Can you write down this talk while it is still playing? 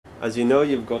As you know,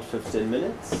 you've got 15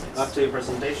 minutes. After your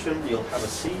presentation, you'll have a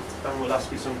seat and we'll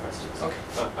ask you some questions. Okay.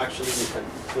 Actually, we can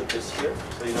put this here,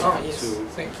 so you don't have to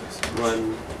Thank you so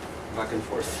run back and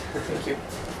forth. Thank you.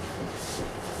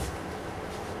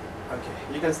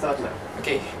 Okay, you can start now.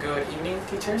 Okay, good evening,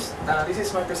 teachers. This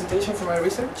is my presentation for my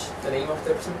research. The name of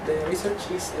the research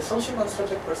is the social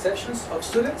constructed perceptions of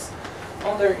students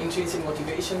on their intrinsic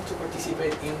motivation to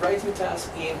participate in writing tasks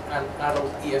in an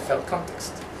adult EFL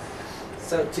context.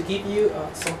 So to give you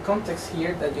some context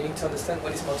here, that you need to understand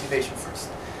what is motivation first.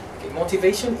 Okay,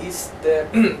 motivation is the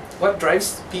what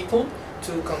drives people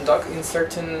to conduct in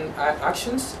certain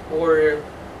actions or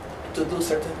to do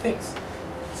certain things.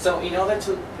 So in order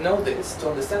to know this, to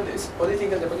understand this,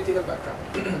 the political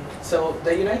background. So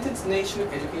the United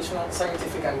Nations Educational,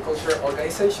 Scientific and Cultural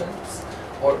Organizations,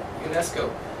 or UNESCO,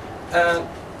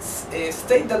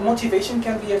 state that motivation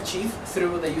can be achieved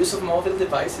through the use of mobile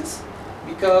devices,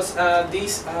 because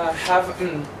these have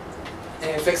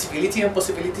flexibility and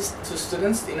possibilities to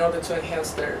students in order to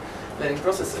enhance their learning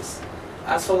processes.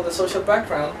 As for the social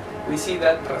background, we see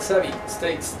that Rasavi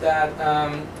states that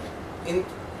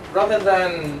rather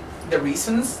than the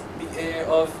reasons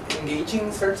of engaging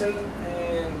in certain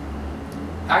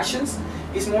actions,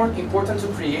 it's more important to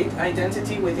create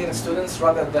identity within students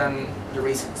rather than the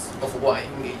reasons of why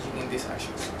engaging in these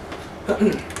actions.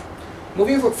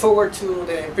 Moving forward to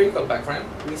the empirical background,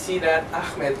 we see that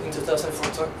Ahmed in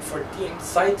 2014,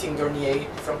 citing Dornier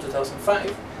from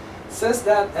 2005, says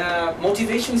that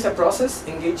motivation is a process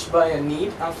engaged by a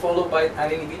need and followed by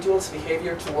an individual's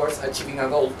behavior towards achieving a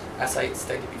goal, as I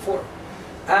stated before.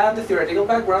 And the theoretical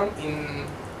background in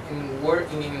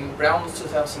Brown's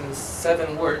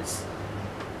 2007 words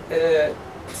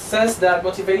says that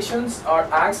motivations are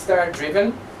acts that are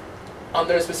driven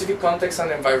under specific contexts and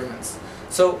environments.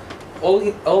 So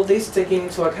all this taken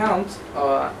into account,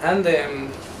 and the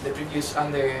previous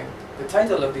and the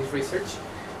title of this research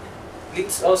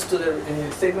leads us to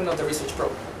the statement of the research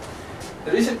problem.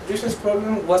 The research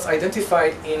problem was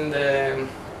identified in the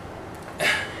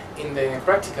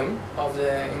practicum of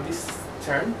in this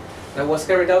term that was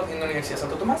carried out in the Universidad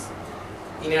Santo Tomás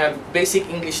in a basic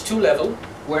English 2 level,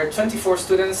 where 24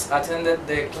 students attended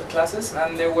the classes,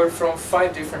 and they were from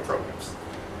 5 different programs.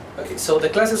 Okay, so the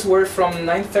classes were from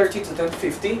 9:30 to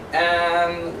 10:50,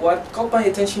 and what caught my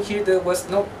attention here, there was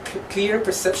no clear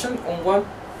perception on what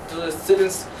the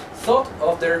students thought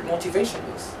of their motivation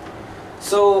was.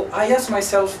 So I asked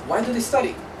myself, why do they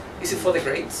study? Is it for the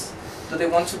grades? Do they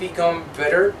want to become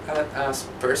better as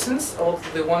persons, or do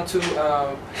they want to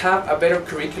have a better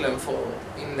curriculum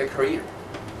in their career?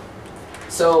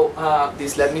 So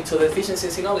this led me to the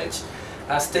deficiencies in knowledge,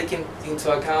 as taking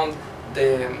into account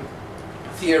the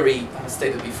theory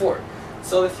stated before.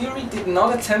 So the theory did not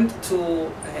attempt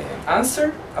to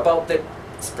answer about the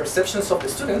perceptions of the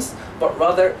students, but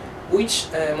rather which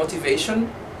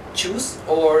motivation choose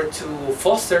or to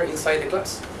foster inside the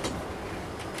class.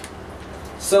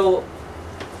 So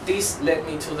this led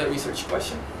me to the research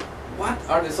question. What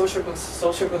are the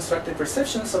social constructed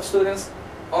perceptions of students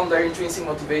on their intrinsic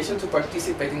motivation to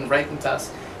participate in writing tasks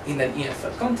in an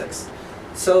EFL context?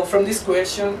 So from this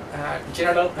question,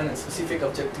 general and specific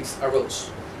objectives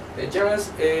arose. The general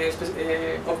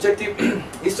objective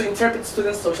is to interpret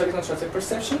students' socially constructed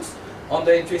perceptions on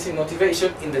their intrinsic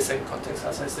motivation in the same context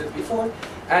as I said before,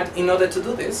 and in order to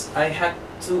do this, I had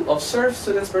to observe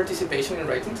students' participation in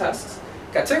writing tasks,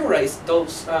 categorize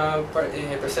those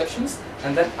perceptions,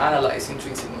 and then analyze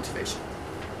intrinsic motivation.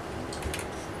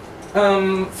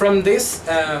 From these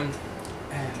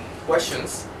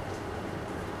questions,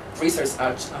 research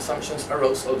assumptions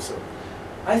arose also.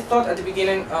 I thought at the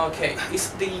beginning, okay, is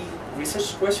the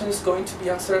research question is going to be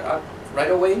answered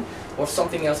right away, or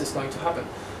something else is going to happen?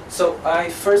 So I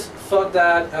first thought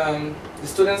that the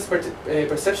students'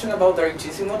 perception about their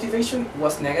intrinsic motivation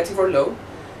was negative or low,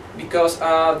 because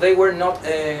they were not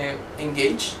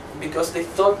engaged, because they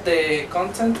thought the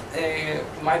content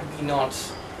might be not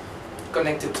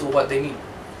connected to what they need.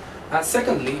 And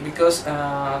secondly, because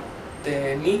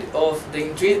the need of the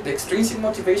extrinsic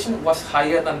motivation was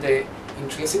higher than the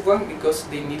intrinsic one, because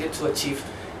they needed to achieve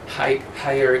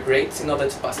higher grades in order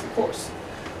to pass the course.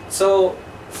 So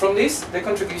from this, the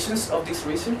contributions of this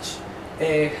research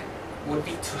would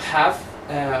be to have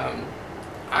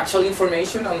actual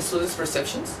information on students'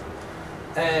 perceptions,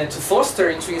 to foster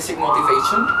intrinsic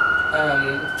motivation,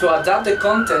 to adapt the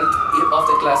content of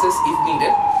the classes if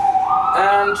needed,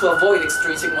 and to avoid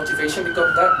extrinsic motivation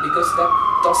because that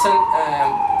doesn't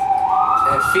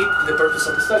fit the purpose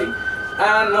of the study,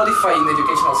 and modifying the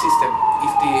educational system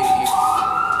if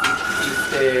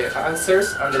the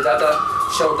answers and the data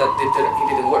show that it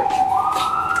didn't work.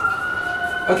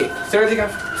 Okay, theoretical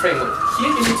framework. Here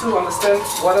you need to understand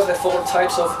what are the 4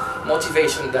 types of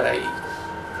motivation that I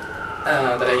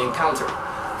encounter.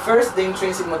 First, the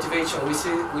intrinsic motivation,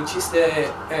 which is the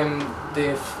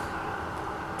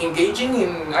engaging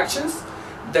in actions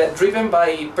that driven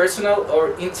by personal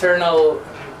or internal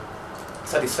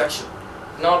satisfaction,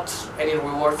 not any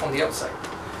reward from the outside.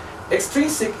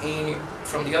 Extrinsic,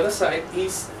 from the other side,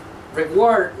 is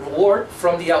reward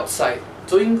from the outside,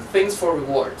 doing things for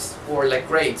rewards, or like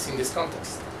grades in this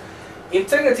context.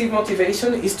 Integrative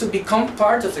motivation is to become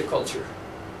part of the culture,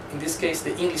 in this case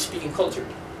the English-speaking culture.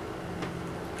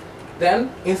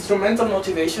 Then, instrumental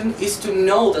motivation is to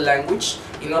know the language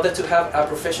in order to have a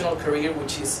professional career,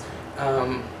 which is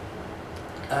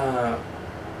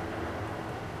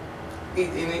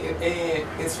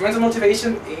instrumental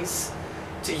motivation is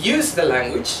to use the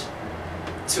language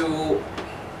to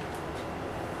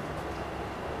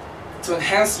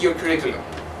enhance your curriculum.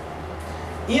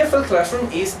 EFL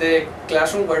classroom is the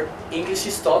classroom where English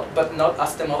is taught, but not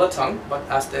as the mother tongue, but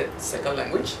as the second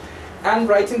language. And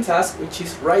writing task, which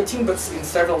is writing, but in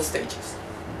several stages.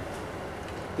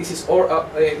 This is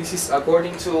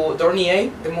according to Dornier,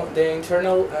 the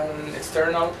internal and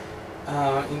external,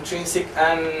 intrinsic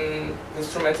and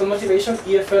instrumental motivation.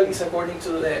 EFL is according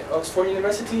to the Oxford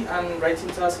University, and writing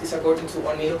task is according to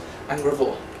O'Neill and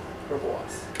Gravois.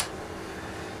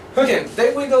 Okay,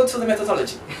 then we go to the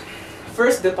methodology.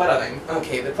 First, the paradigm.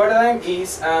 Okay, the paradigm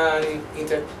is an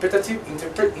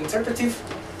interpretive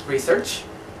research,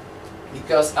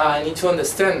 because I need to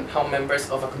understand how members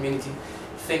of a community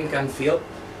think and feel.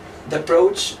 The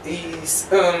approach is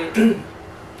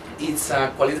it's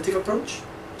a qualitative approach,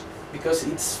 because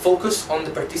it's focused on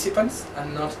the participants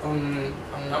and not on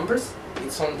numbers.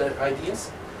 It's on their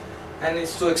ideas, and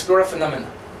it's to explore a phenomenon.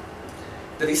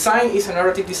 The design is a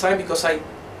narrative design, because I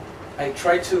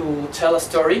try to tell a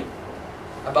story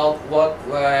about what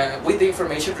with the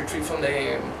information retrieved from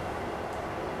the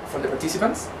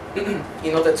participants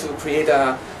in order to create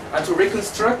and to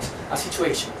reconstruct a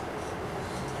situation.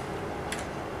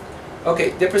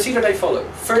 Okay, the procedure I follow.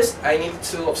 First, I need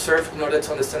to observe in order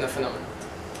to understand a phenomenon.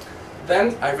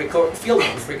 Then I record field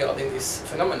notes regarding this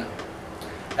phenomenon.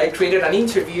 I created an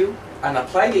interview and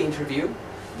applied the interview.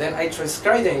 Then I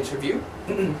transcribed the interview.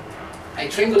 I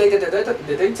triangulated the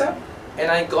data, and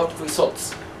I got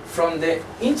results. From the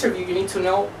interview, you need to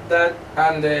know that,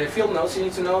 and the field notes, you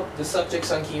need to know the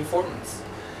subjects and key informants.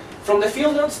 From the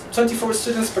field notes, 24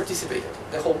 students participated,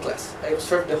 the whole class. I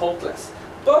observed the whole class.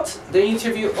 But the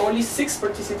interview, only 6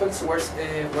 participants were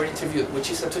interviewed, which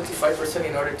is a 25%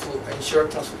 in order to ensure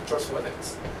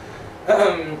trustworthiness.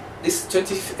 This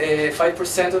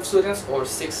 25% of students, or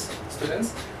 6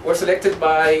 students, were selected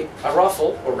by a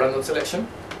raffle or random selection,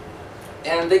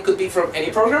 and they could be from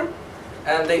any program,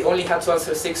 and they only had to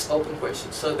answer 6 open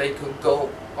questions, so they could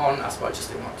go on as much as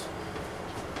they want.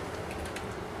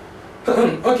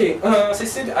 Okay, as I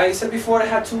said before, I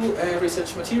had 2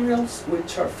 research materials,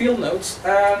 which are field notes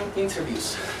and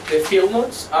interviews. The field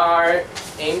notes are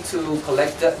aimed to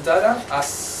collect data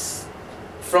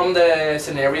from the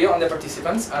scenario and the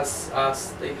participants as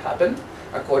they happen,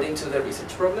 according to the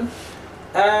research problem.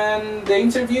 And the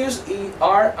interviews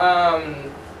are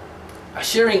a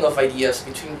sharing of ideas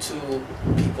between 2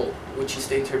 people, which is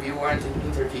the interviewer and the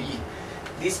interviewee.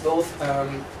 These both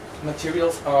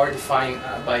materials are defined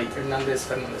by Fernandez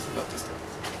and Baptista,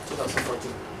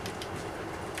 2014.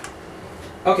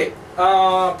 Okay,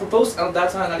 proposed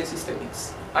data analysis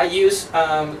techniques. I use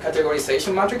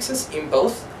categorization matrices in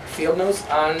both field notes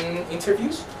and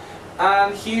interviews.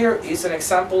 And here is an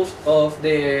example of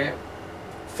the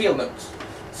field notes.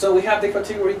 So we have the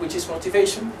category, which is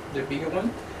motivation, the bigger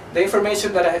one. The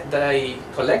information that I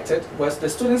collected was the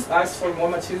students asked for more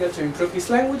material to improve his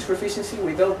language proficiency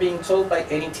without being told by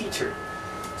any teacher.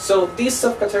 So this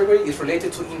subcategory is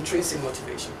related to intrinsic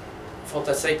motivation, for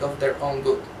the sake of their own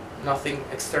good. Nothing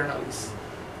external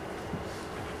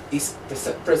is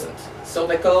present. So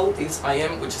the code is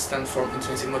IM, which stands for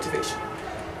intrinsic motivation.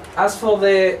 As for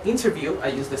the interview, I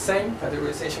use the same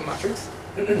categorization matrix.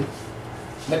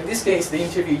 But in this case, the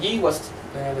interviewee was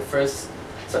the first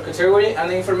subcategory, and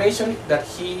the information that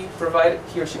he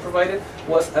or she provided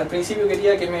was: al principio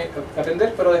quería que me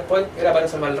aprender, pero después era para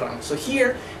salvar el ramo. So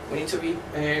here we need to be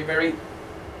very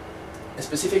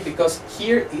specific, because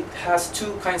here it has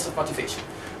 2 kinds of motivation.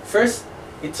 First,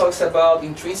 it talks about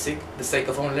intrinsic, the sake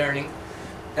of own learning,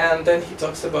 and then he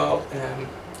talks about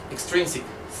extrinsic,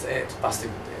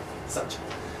 positive subject.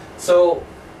 So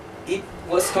it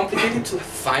was complicated to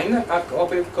find a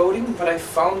copy of coding, but I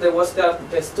found there was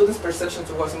the students' perception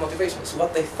towards motivation, so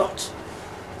what they thought.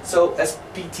 So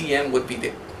SPTM would be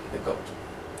the code.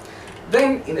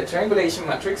 Then, in the triangulation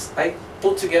matrix, I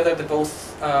put together the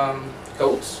both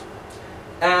codes,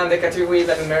 and the category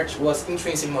that emerged was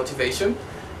intrinsic motivation.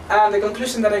 And the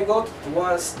conclusion that I got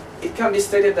was, it can be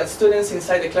stated that students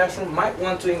inside the classroom might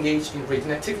want to engage in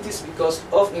written activities because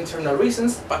of internal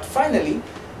reasons, but finally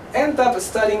end up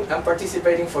studying and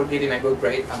participating for getting a good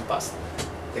grade and pass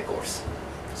the course.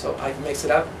 So I mixed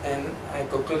it up and I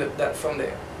concluded that from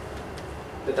the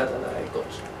data that I got.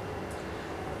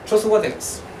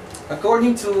 Trustworthiness.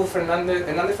 According to Hernandez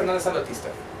and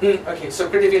Bautista. Okay, so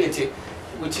credibility,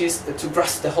 which is to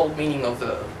grasp the whole meaning of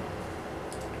the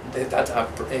data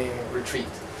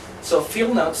retrieved. So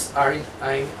field notes are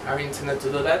intended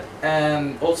to do that,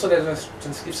 and also the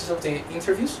transcriptions of the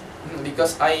interviews,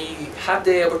 because I had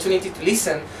the opportunity to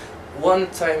listen one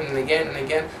time and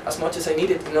again as much as I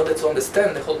needed in order to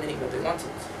understand the whole meaning that they wanted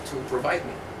to provide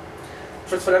me.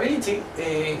 Transferability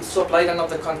is to apply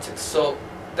another context, so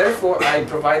therefore I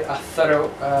provide a thorough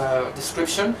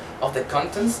description of the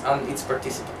contents and its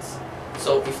participants.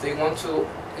 So if they want to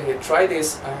try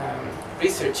this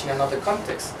research in another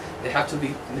context, they have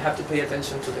to pay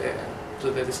attention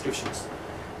to the descriptions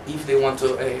if they want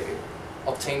to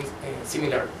obtain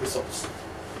similar results.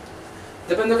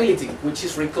 Dependability, which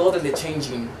is recording the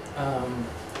changing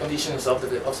conditions of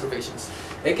the observations.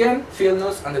 Again, field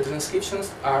notes and the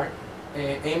transcriptions are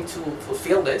aimed to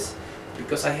fulfill this,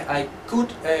 because I could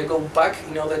go back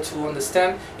in order to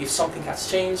understand if something has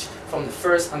changed from the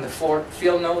first and the fourth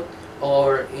field note,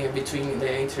 or between the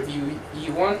interviewee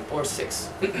 1 or 6.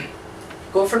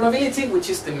 Confirmability, which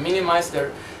is to minimize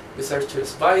their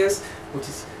researcher's bias, which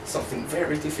is something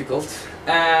very difficult.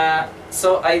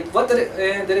 So what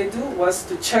did I do was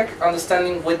to check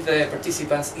understanding with the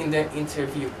participants in the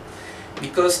interview.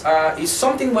 Because if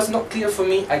something was not clear for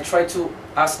me, I tried to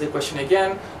ask the question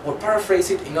again or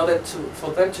paraphrase it in order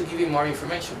for them to give me more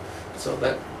information. So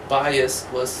that bias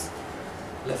was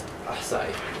left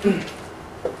aside.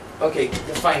 Okay,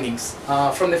 the findings.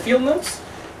 From the field notes,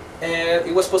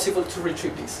 it was possible to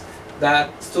retrieve this. That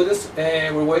students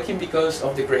were working because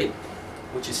of the grade,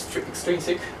 which is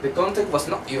extrinsic. The content was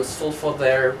not useful for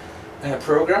their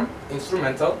program,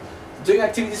 instrumental. Doing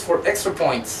activities for extra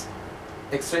points,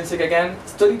 extrinsic again.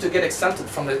 Studying to get exempted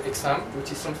from the exam,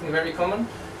 which is something very common,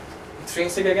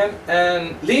 extrinsic again.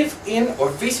 And live in or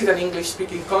visit an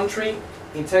English-speaking country,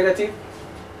 integrative.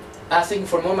 Asking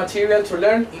for more material to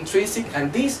learn, intrinsic,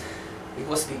 and this, it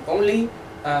was the only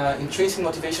intrinsic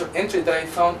motivation entry that I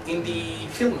found in the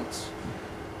field notes.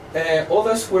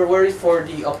 Others were worried for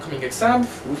the upcoming exam,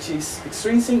 which is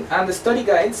extrinsic, and the study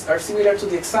guides are similar to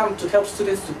the exam to help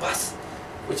students to pass,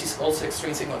 which is also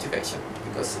extrinsic motivation,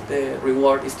 because the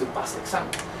reward is to pass the exam.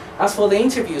 As for the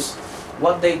interviews,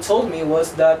 what they told me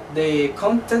was that the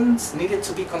contents needed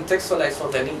to be contextualized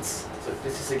for their needs. So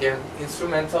this is again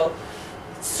instrumental.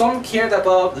 Some cared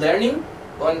about learning,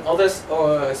 and others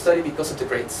studied because of the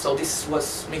grades. So this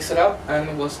was mixed up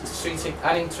and was extrinsic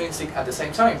and intrinsic at the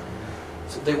same time.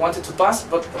 So they wanted to pass,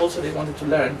 but also they wanted to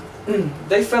learn.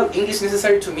 They felt English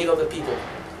necessary to meet other people,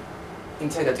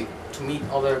 integrative, to meet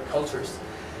other cultures.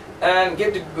 And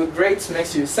get the good grades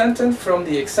makes you exempted from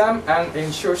the exam and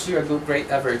ensures you a good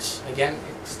grade average. Again,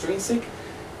 extrinsic.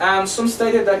 And some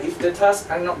stated that if the tasks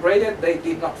are not graded, they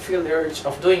did not feel the urge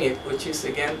of doing it, which is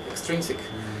again extrinsic.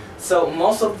 So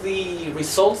most of the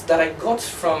results that I got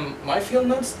from my field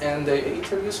notes and the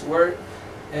interviews were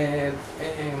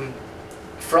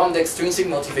from the extrinsic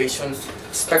motivation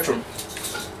spectrum.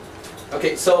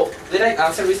 Okay, so did I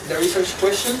answer the research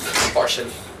question?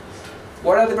 Partially.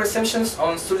 What are the perceptions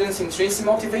on students' intrinsic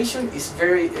motivation? Is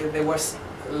there was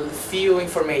few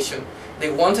information. They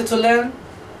wanted to learn,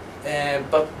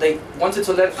 but they wanted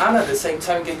to learn and at the same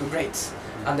time get good grades.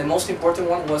 And the most important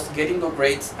one was getting good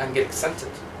grades and get exempted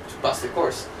to pass the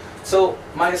course. So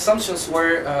my assumptions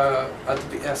were,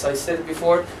 as I said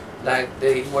before, like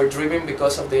they were driven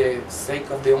because of the sake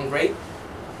of their own grade.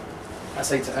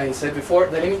 As I said before,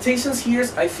 the limitations here,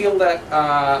 I feel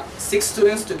that 6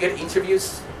 students to get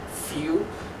interviews, few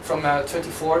from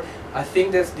 24. I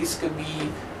think that this could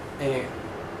be,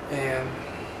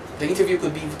 the interview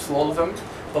could be to all of them,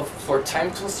 but for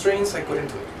time constraints, I couldn't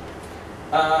do it.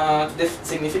 The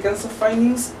significance of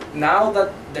findings, now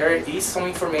that there is some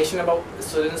information about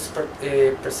students'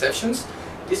 perceptions,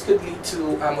 this could lead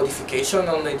to a modification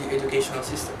on the educational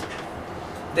system.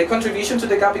 The contribution to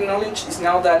the gap in knowledge is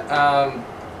now that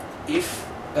if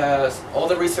all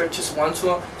the researchers want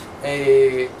to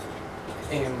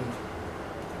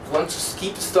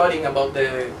keep studying about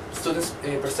the students'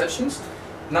 perceptions,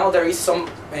 now there is some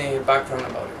background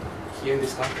about it here in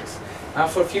this context. And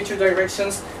for future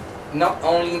directions, not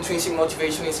only intrinsic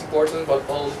motivation is important, but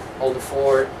all the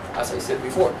four, as I said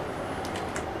before.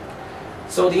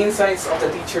 So the insights of the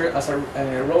teacher as a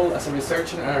role as a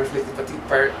researcher and a reflective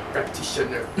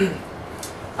practitioner.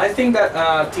 I think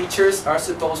that teachers are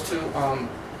supposed to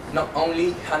not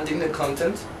only hand in the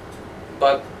content,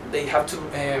 but they have to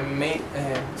make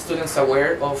students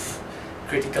aware of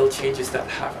critical changes that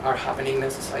are happening in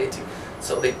the society.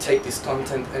 So they take this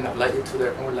content and apply it to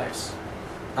their own lives.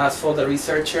 As for the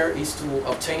researcher, is to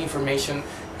obtain information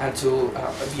and to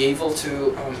be able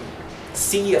to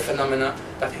see a phenomena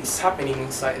that is happening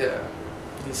inside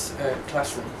this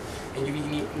classroom. And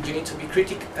you need to be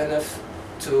critical enough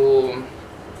to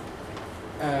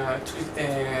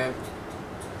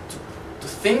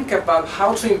think about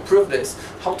how to improve this,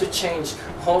 how to change,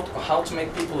 how to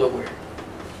make people aware.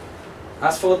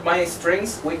 As for my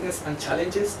strengths, weaknesses, and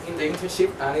challenges in the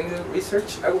internship and in the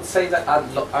research, I would say that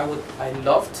I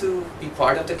love to be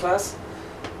part of the class.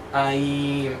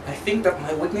 I think that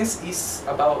my weakness is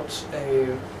about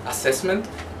assessment,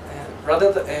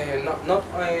 rather not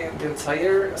the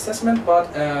entire assessment,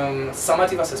 but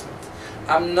summative assessment.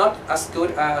 I'm not as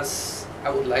good as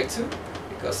I would like to,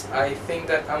 because I think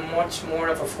that I'm much more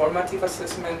of a formative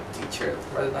assessment teacher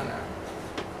rather than a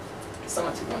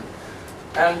summative one.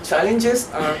 And challenges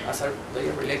are, as are they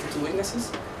are related to weaknesses,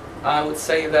 I would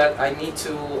say that I need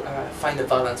to find a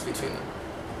balance between them.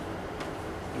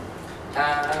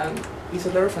 And these are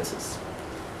the references.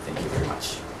 Thank you very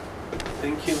much.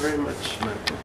 Thank you very much, Marco.